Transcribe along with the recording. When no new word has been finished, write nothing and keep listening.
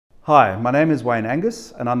Hi, my name is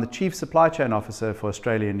Angus and I'm the Chief Supply Chain Officer for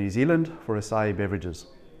Australia and New Zealand for Ashai Beverages.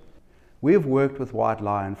 We have worked with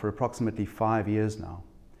Whitelion for approximately 5 years now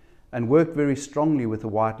and worked very strongly with the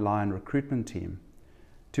Whitelion recruitment team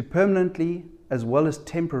to permanently as well as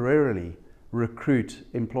temporarily recruit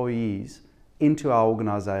employees into our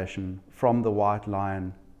organisation from the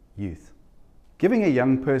Whitelion youth. Giving a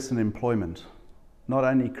young person employment not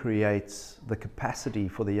only creates the capacity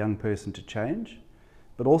for the young person to change,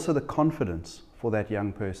 but also the confidence for that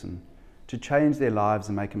young person to change their lives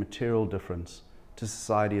and make a material difference to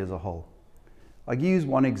society as a whole. I'll use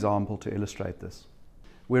one example to illustrate this.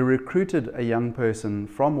 We recruited a young person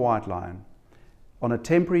from Whitelion on a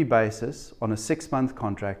temporary basis on a 6-month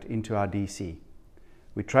contract into our DC.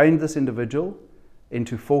 We trained this individual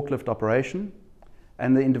into forklift operation,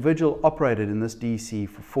 and the individual operated in this DC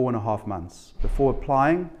for 4.5 months before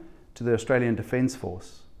applying to the Australian Defence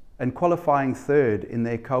Force and qualifying third in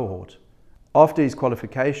their cohort. After his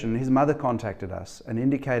qualification, his mother contacted us and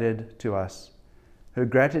indicated to us her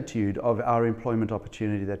gratitude of our employment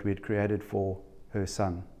opportunity that we had created for her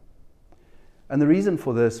son. And the reason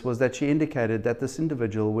for this was that she indicated that this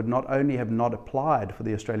individual would not only have not applied for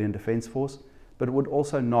the Australian Defence Force, but would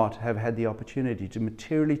also not have had the opportunity to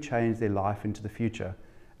materially change their life into the future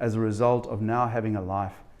as a result of now having a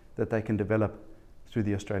life that they can develop through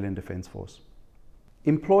the Australian Defence Force.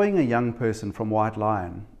 Employing a young person from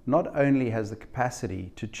Whitelion not only has the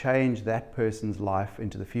capacity to change that person's life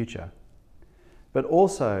into the future, but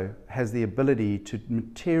also has the ability to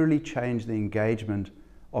materially change the engagement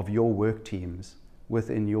of your work teams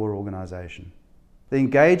within your organisation. The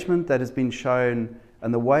engagement that has been shown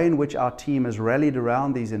and the way in which our team has rallied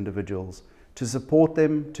around these individuals to support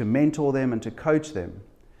them, to mentor them and to coach them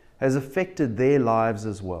has affected their lives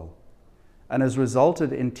as well, and has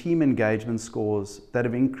resulted in team engagement scores that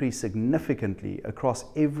have increased significantly across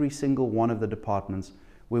every single one of the departments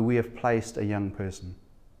where we have placed a young person.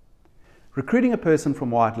 Recruiting a person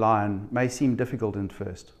from Whitelion may seem difficult at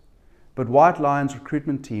first, but Whitelion's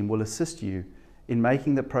recruitment team will assist you in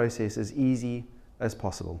making the process as easy as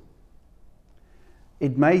possible.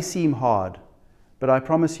 It may seem hard, but I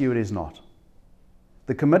promise you it is not.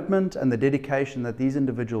 The commitment and the dedication that these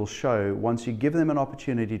individuals show once you give them an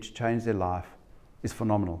opportunity to change their life is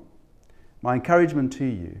phenomenal. My encouragement to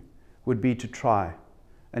you would be to try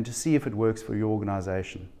and to see if it works for your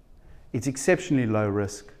organisation. It's exceptionally low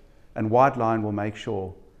risk, and Whitelion will make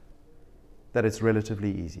sure that it's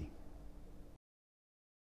relatively easy.